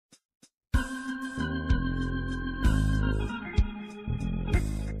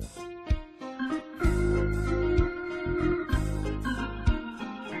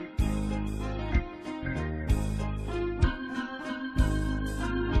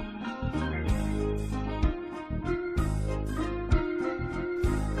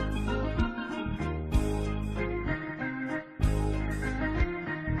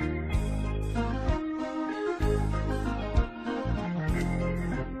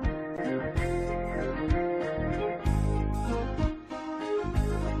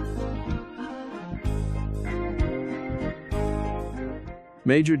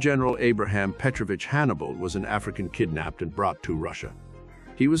Major General Abraham Petrovich Hannibal was an African kidnapped and brought to Russia.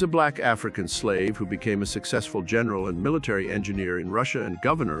 He was a black African slave who became a successful general and military engineer in Russia and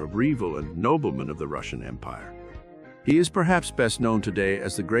governor of Reval and nobleman of the Russian Empire. He is perhaps best known today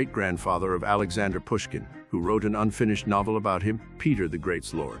as the great-grandfather of Alexander Pushkin, who wrote an unfinished novel about him, Peter the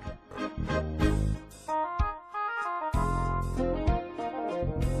Great's Lord.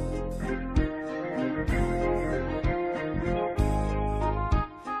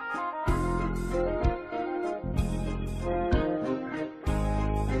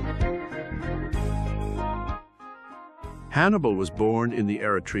 Hannibal was born in the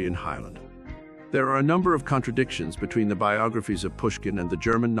Eritrean highland. There are a number of contradictions between the biographies of Pushkin and the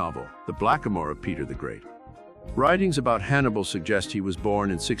German novel, The Blackamoor of Peter the Great. Writings about Hannibal suggest he was born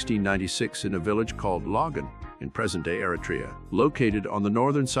in 1696 in a village called Logan, in present-day Eritrea, located on the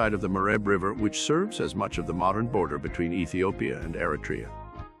northern side of the Maዕrib River, which serves as much of the modern border between Ethiopia and Eritrea.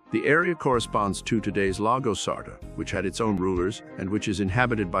 The area corresponds to today's Lagos-Sarta, which had its own rulers and which is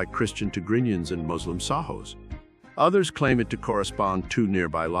inhabited by Christian Tigrinians and Muslim Sahos. Others claim it to correspond to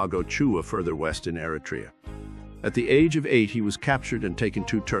nearby Lago Chua further west in Eritrea. At the age of 8, he was captured and taken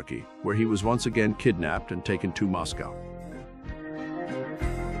to Turkey, where he was once again kidnapped and taken to Moscow.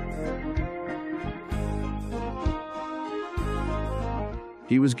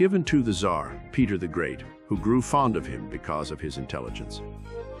 He was given to the Tsar, Peter the Great, who grew fond of him because of his intelligence.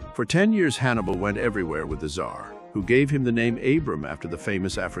 For 10 years, Hannibal went everywhere with the Tsar, who gave him the name Abram after the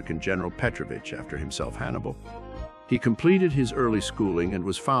famous African general Petrovich, after himself Hannibal. He completed his early schooling and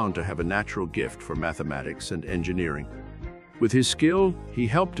was found to have a natural gift for mathematics and engineering. With his skill, he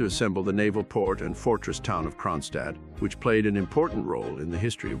helped to assemble the naval port and fortress town of Kronstadt, which played an important role in the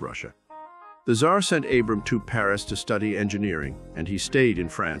history of Russia. The Tsar sent Abram to Paris to study engineering, and he stayed in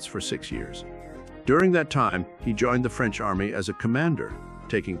France for 6 years. During that time, he joined the French army as a commander,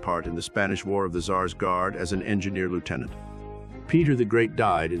 taking part in the Spanish War of the Tsar's Guard as an engineer lieutenant. Peter the Great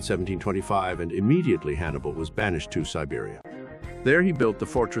died in 1725, and immediately Hannibal was banished to Siberia. There he built the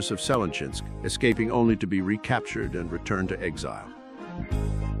fortress of Selenchinsk, escaping only to be recaptured and returned to exile.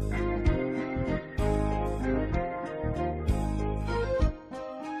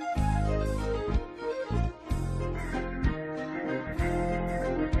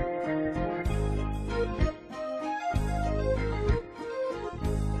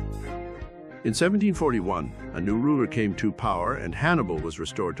 In 1741, a new ruler came to power and Hannibal was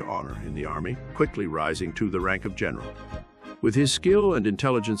restored to honor in the army, quickly rising to the rank of general. With his skill and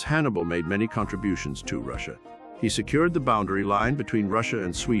intelligence, Hannibal made many contributions to Russia. He secured the boundary line between Russia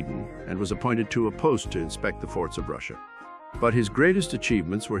and Sweden and was appointed to a post to inspect the forts of Russia. But his greatest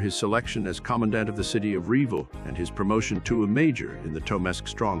achievements were his selection as commandant of the city of Reval and his promotion to a major in the Tomesk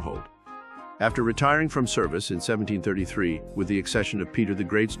stronghold. After retiring from service in 1733, with the accession of Peter the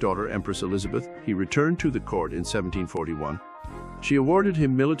Great's daughter, Empress Elizabeth, he returned to the court in 1741. She awarded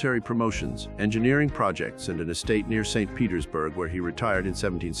him military promotions, engineering projects, and an estate near St. Petersburg, where he retired in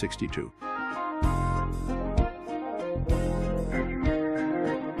 1762.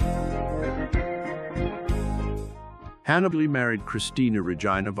 Hannibal married Christina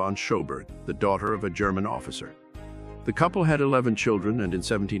Regina von Schoberg, the daughter of a German officer. The couple had 11 children, and in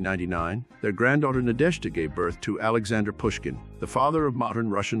 1799, their granddaughter Nadezhda gave birth to Alexander Pushkin, the father of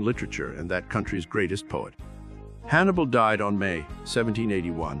modern Russian literature and that country's greatest poet. Hannibal died on May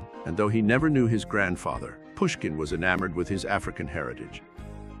 1781, and though he never knew his grandfather, Pushkin was enamored with his African heritage.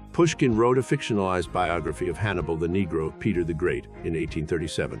 Pushkin wrote a fictionalized biography of Hannibal the Negro, Peter the Great, in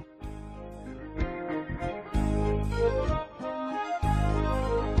 1837.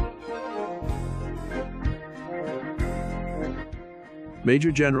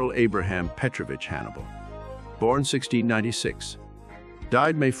 Major General Abraham Petrovich Hannibal, born 1696,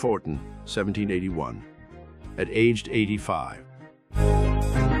 died May 14, 1781, at aged 85.